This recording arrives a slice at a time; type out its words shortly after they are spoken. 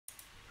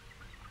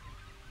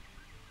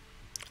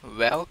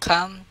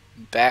Welcome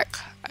back,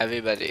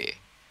 everybody.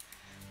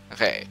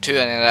 Okay, to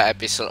another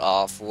episode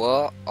of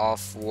World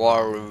of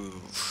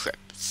Warships.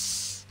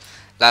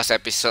 Last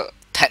episode,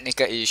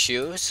 technical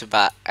issues,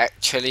 but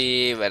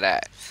actually,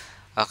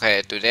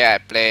 today I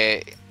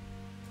play.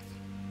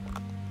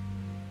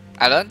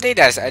 I don't think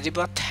there's any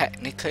more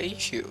technical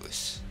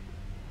issues.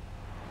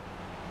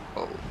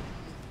 Oh,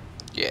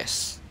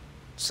 yes.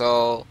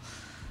 So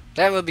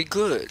that will be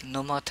good.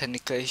 No more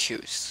technical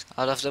issues.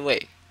 Out of the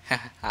way.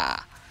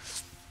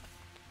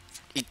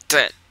 Eat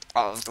that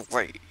out of the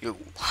way, you.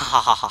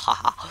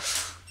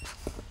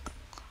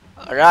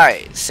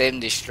 Alright,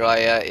 same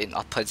destroyer in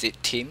opposite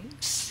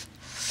teams.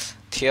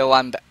 Tier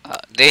 1.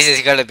 This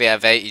is gonna be a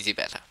very easy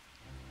battle.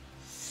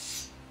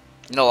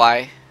 You know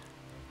why?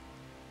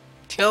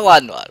 Tier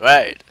 1 one,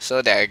 right?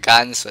 So their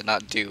guns will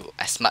not do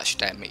as much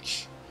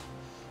damage.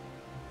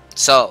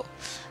 So,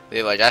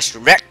 we will just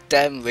wreck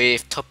them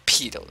with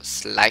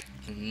torpedoes like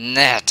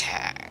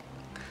nothing.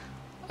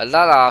 A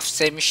lot of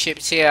same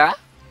ships here.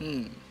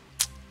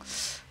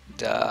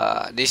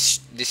 This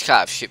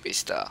kind of ship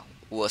is the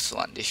worst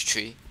one. This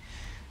tree.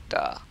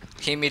 The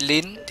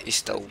Himilin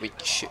is the weak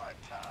ship.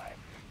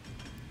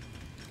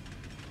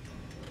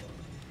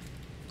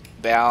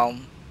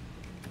 Bam,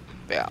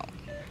 bam.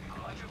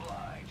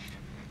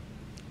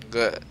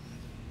 Good.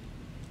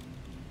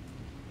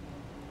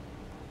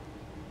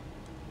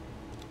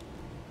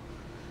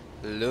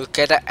 Look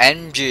at the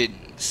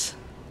engines.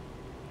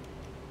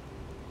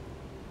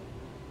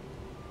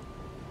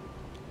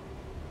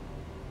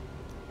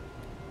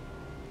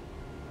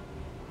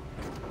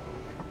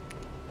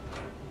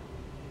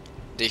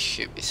 This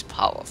ship is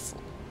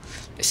powerful.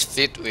 It's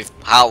filled with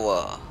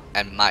power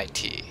and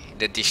mighty.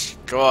 The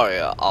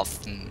destroyer of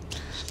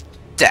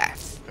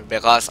death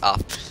because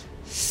of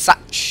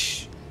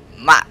such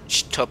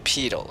much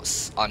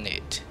torpedoes on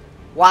it.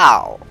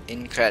 Wow,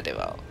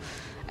 incredible.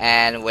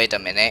 And wait a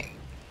minute.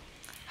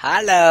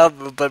 Hello,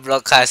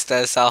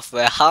 broadcaster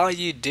software. How are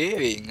you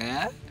doing?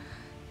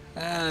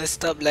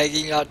 Stop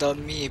lagging out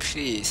on me,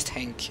 please.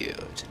 Thank you.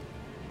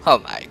 Oh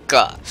my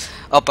god.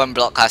 Open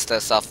broadcaster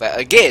software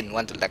again.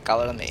 Want to lag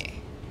out on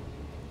me?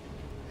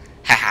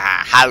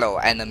 Haha. Hello,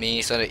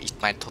 enemy. So to eat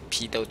my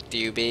torpedo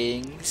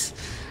tubings.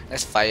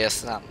 Let's fire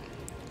some.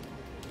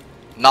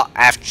 Not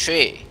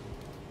F3.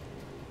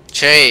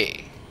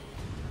 3.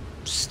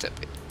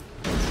 Stupid.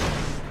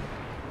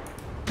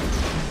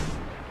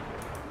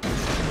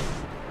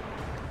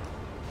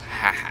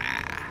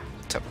 Haha.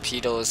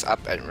 Torpedoes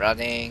up and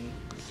running.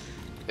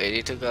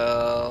 Ready to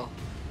go.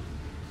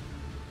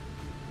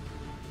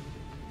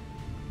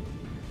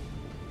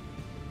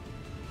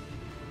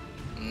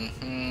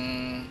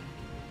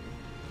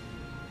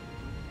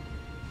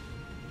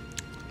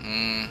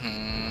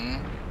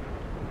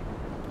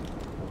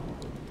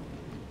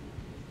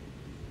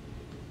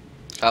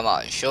 Come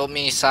on, show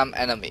me some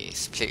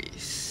enemies,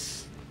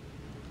 please.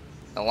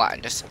 No, what?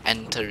 I'm just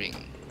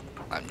entering.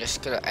 I'm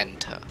just gonna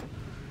enter.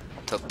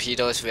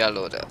 Torpedoes were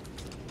loaded.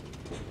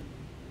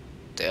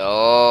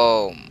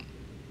 Damn.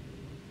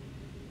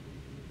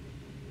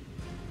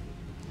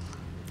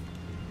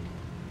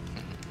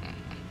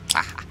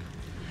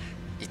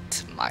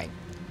 Eat my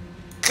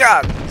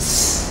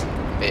guns,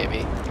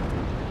 baby.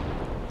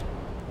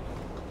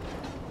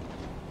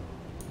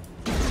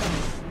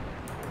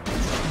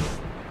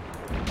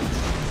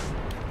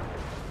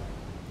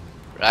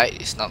 Right,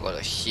 it's not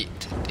gonna hit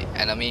the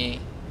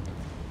enemy.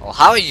 Oh,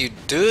 how are you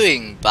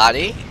doing,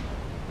 buddy?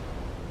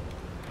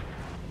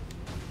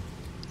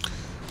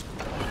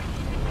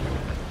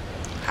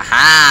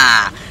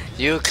 Haha!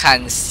 You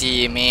can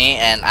see me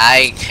and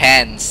I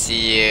can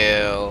see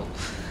you.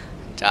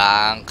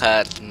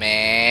 Drunkard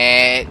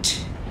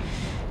mate.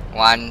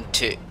 Want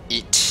to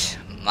eat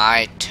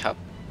my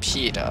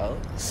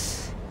torpedoes?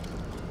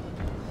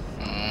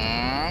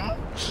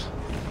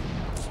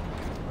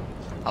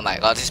 Oh my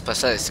god, this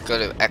person is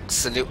gonna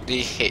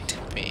absolutely hate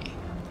me.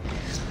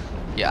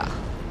 Yeah,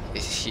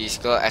 he's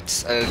gonna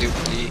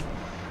absolutely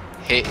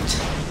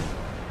hate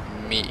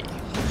me.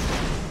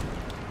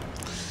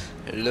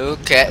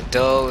 Look at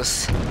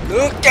those.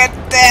 Look at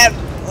them.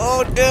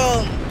 Oh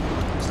no.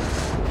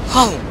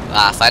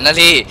 Oh,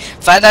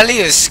 finally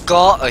you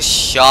score a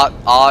shot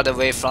all the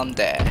way from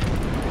there.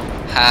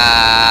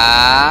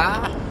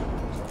 Huh?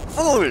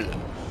 Fool.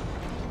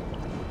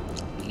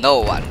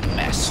 No one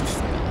messed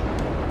with me.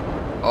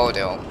 Oh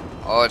damn.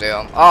 Oh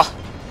damn. Oh.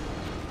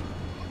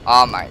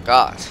 Oh my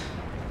god.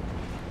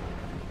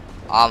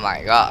 Oh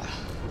my god.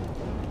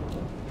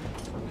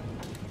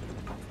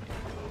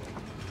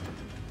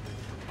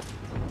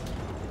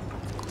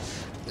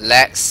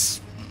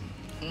 Let's.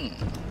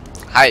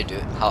 Hi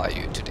dude, how are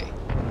you today?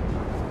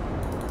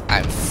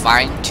 I'm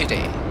fine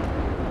today.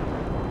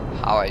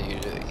 How are you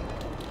doing?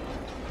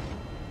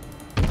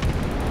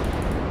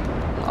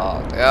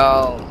 Oh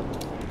no.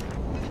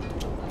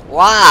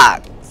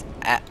 What?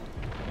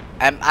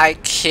 Am I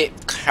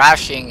keep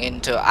crashing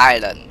into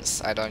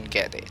islands? I don't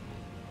get it.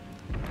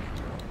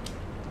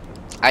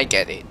 I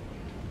get it.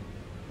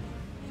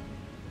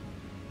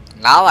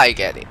 Now I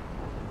get it.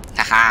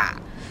 Haha.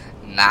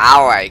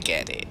 Now I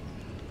get it.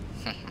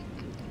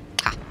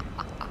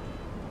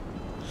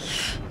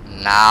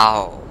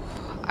 Now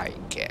I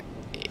get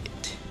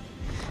it.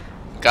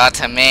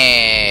 Got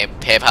me,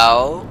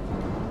 people.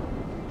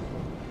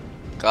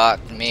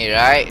 Got me,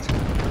 right?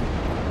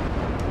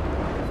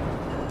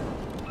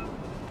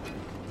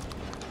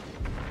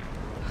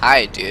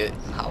 Hi, dude.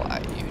 How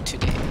are you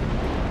today?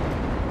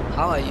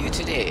 How are you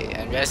today?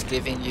 I'm just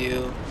giving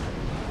you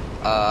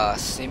a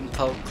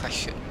simple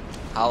question.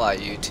 How are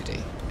you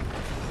today?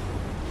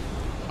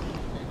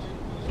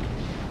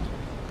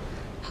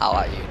 How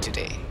are you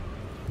today?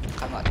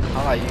 Come on,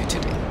 how are you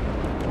today?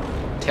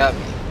 Tell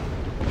me.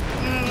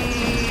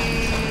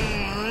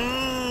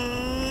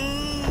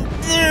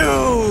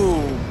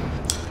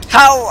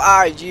 How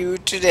are you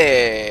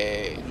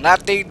today?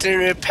 Nothing to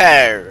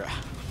repair.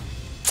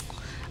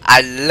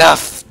 I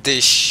love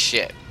this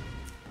shit.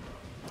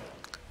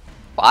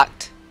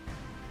 What?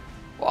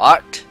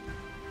 What?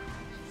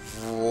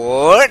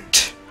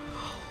 What?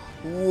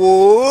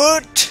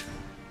 What?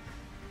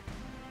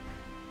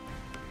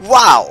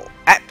 Wow!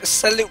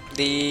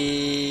 Absolutely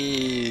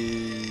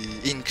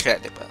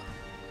incredible.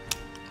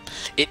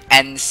 It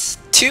ends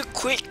too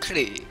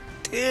quickly.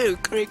 Too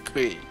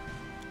quickly.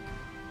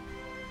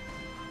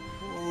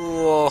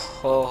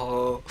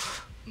 Whoa!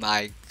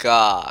 My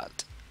God!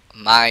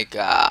 My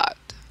God!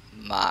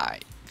 My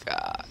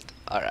God!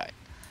 Alright.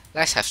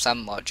 Let's have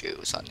some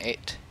modules on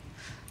it.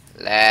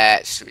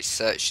 Let's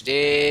research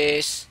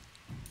this.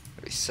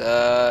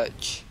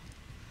 Research.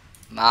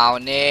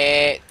 Mount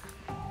it.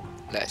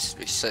 Let's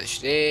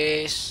research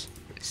this.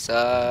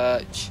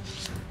 Research.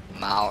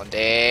 Mount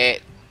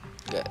it.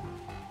 Good.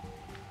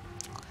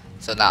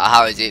 So now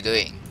how is it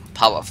doing?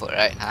 Powerful,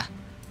 right? Huh?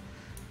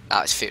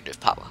 Now it's filled with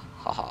power.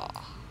 Haha.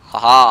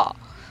 Haha.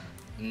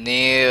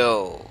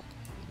 New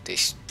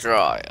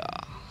destroyer.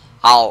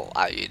 How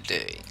are you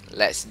doing?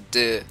 Let's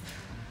do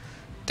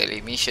daily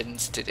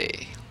missions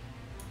today.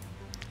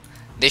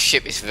 This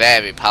ship is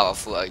very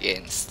powerful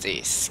against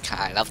this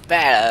kind of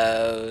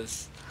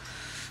battles.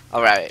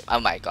 Alright, oh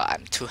my god,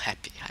 I'm too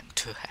happy. I'm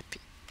too happy.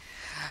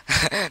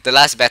 The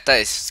last battle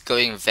is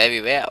going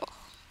very well.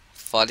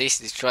 For this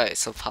destroyer is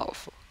so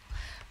powerful.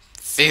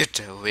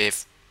 Filled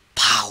with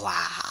power.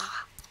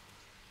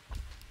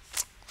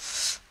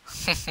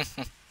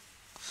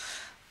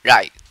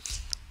 Right.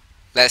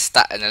 Let's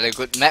start another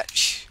good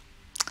match.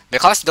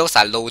 Because those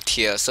are low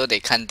tier, so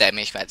they can't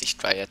damage my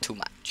destroyer too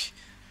much.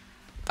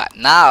 But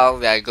now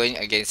we are going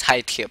against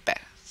high tier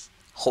battles.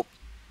 Hope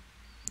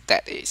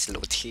that is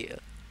low tier.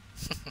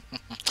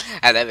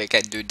 And then we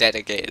can do that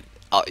again,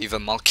 or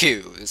even more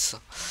kills.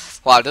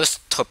 Wow, those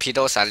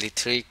torpedoes are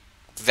literally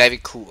very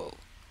cool.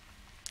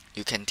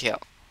 You can tell.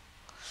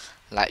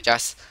 Like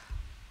just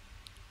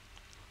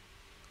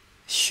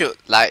shoot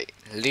like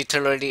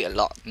literally a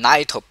lot.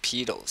 9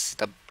 torpedoes,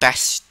 the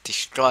best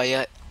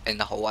destroyer in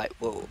the whole wide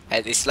world,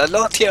 and it's a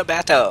low tier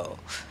battle.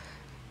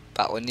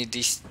 But only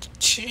these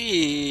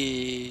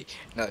 3.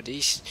 No,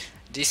 this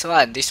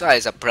one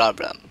is a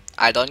problem.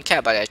 I don't care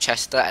about the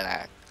Chester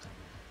and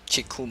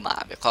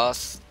Chikuma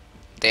because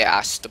they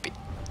are stupid.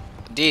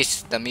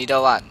 This, the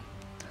middle one,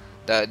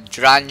 the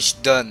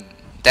Dun,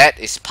 that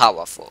is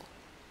powerful.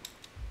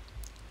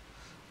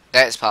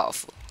 That is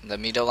powerful. The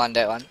middle one,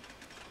 that one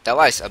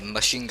is a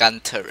machine gun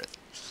turret.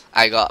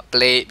 I got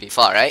played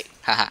before, right?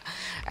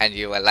 And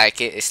you will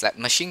like it. It's like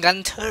machine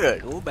gun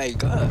turret. Oh my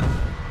god.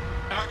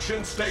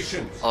 Action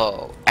stations.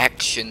 Oh,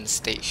 action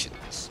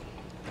stations.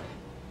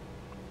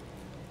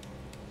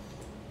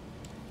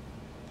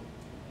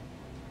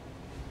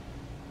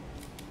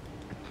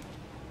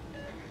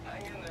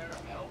 Hang in there.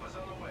 Help is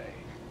on the way.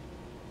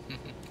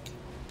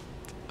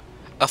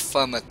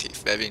 Affirmative.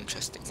 Very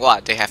interesting. Wow,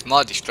 they have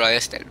more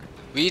destroyers than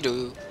we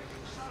do.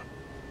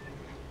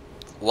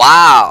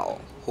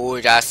 Wow.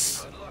 Who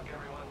just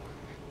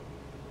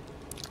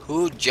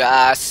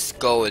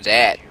go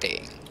that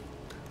thing?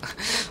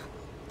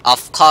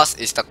 Of course,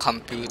 it's the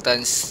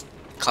computers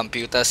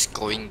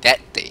going that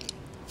thing.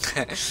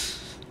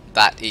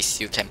 But if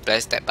you can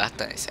press that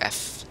button, it's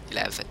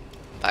F11.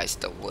 But it's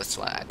the worst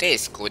one. I think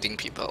it's coding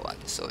people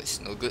one, so it's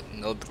no good,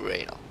 no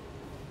brainer.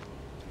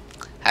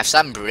 Have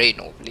some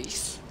brainer,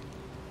 please.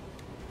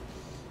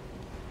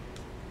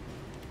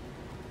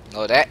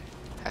 Know that?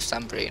 Have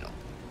some brainer.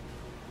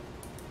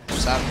 Have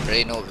some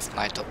brainer with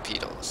my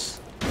torpedoes.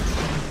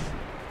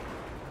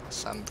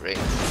 Some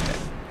brainer with that.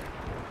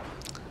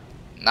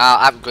 Now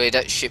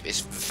upgraded ship is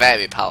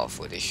very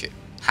powerful, this ship.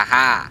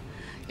 Haha!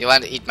 You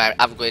want to eat my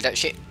upgraded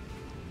ship?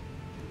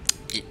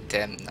 Eat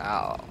them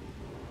now.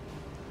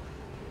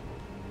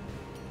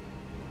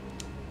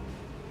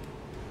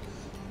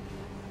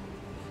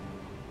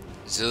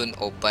 Zone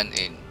open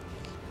in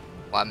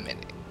 1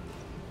 minute.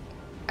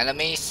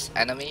 Enemies?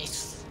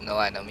 Enemies? No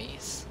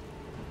enemies.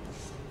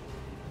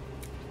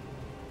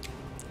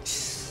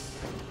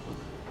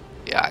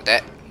 Yeah,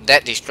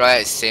 that destroyer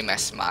is same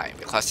as mine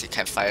because it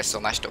can fire so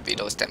much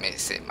torpedoes that makes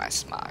it same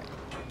as mine.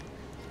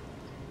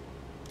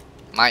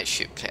 My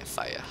ship can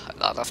fire a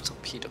lot of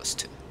torpedoes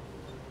too.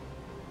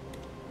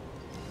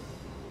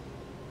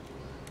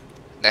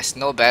 There's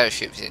no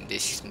battleships in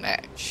this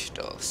match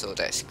though, so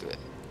that's good.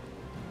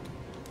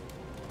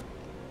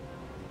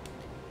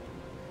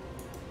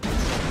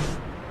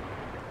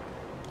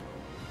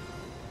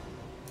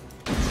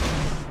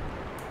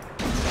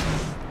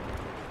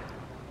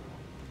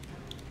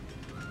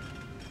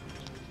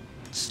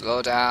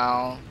 Slow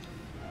down.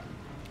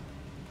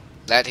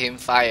 Let him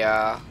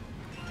fire.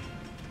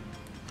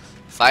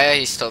 Fire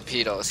his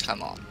torpedoes,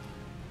 come on.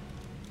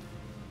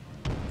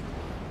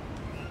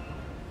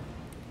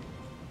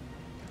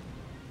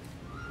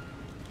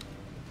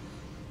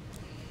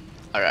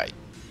 Alright.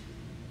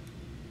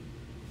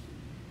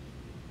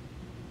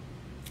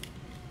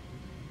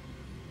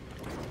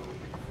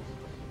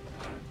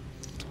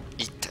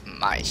 Eat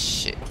my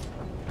shit.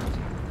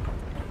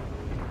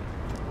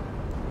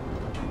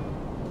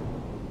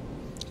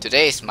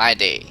 Today is my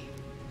day.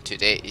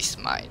 Today is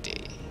my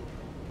day.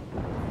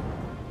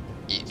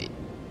 Eat it.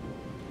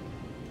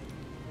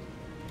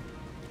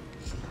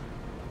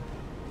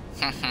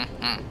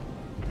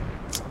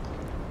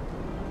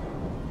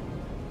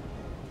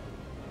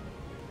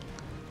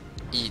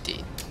 Eat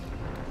it.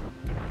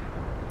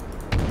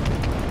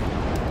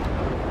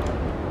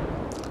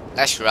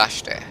 Let's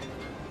rush there.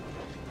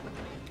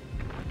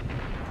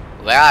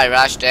 Where I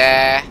rush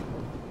there,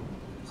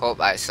 hope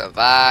I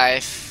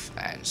survive,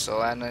 and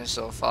so on and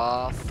so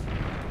forth.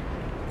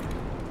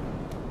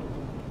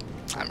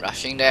 I'm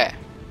rushing there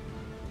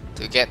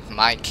to get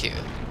my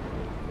kill.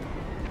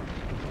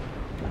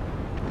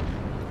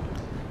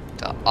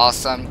 The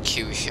awesome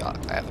kill shot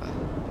ever.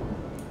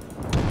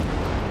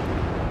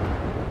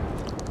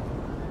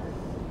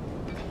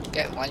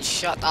 Get one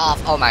shot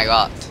off. Oh my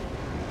god.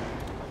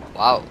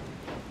 Wow.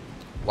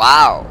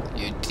 Wow.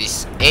 You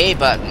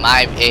disabled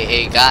my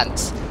AA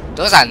guns.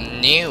 Those are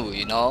new,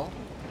 you know.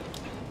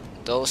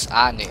 Those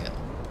are new.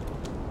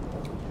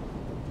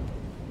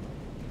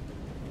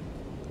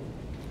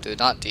 Do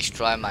not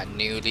destroy my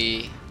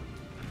newly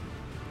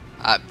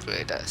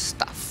upgraded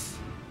stuff.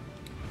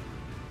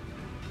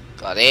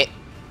 Got it?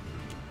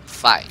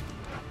 Fine.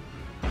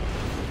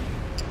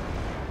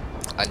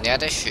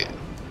 Another ship.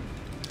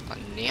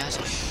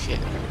 Another ship.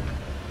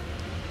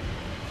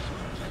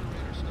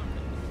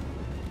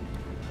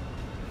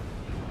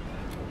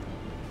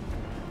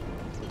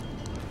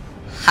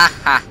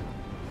 Haha.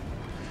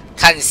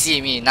 Can't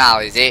see me now,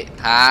 is it?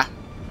 Huh?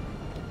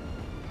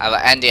 I will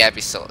end the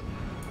episode.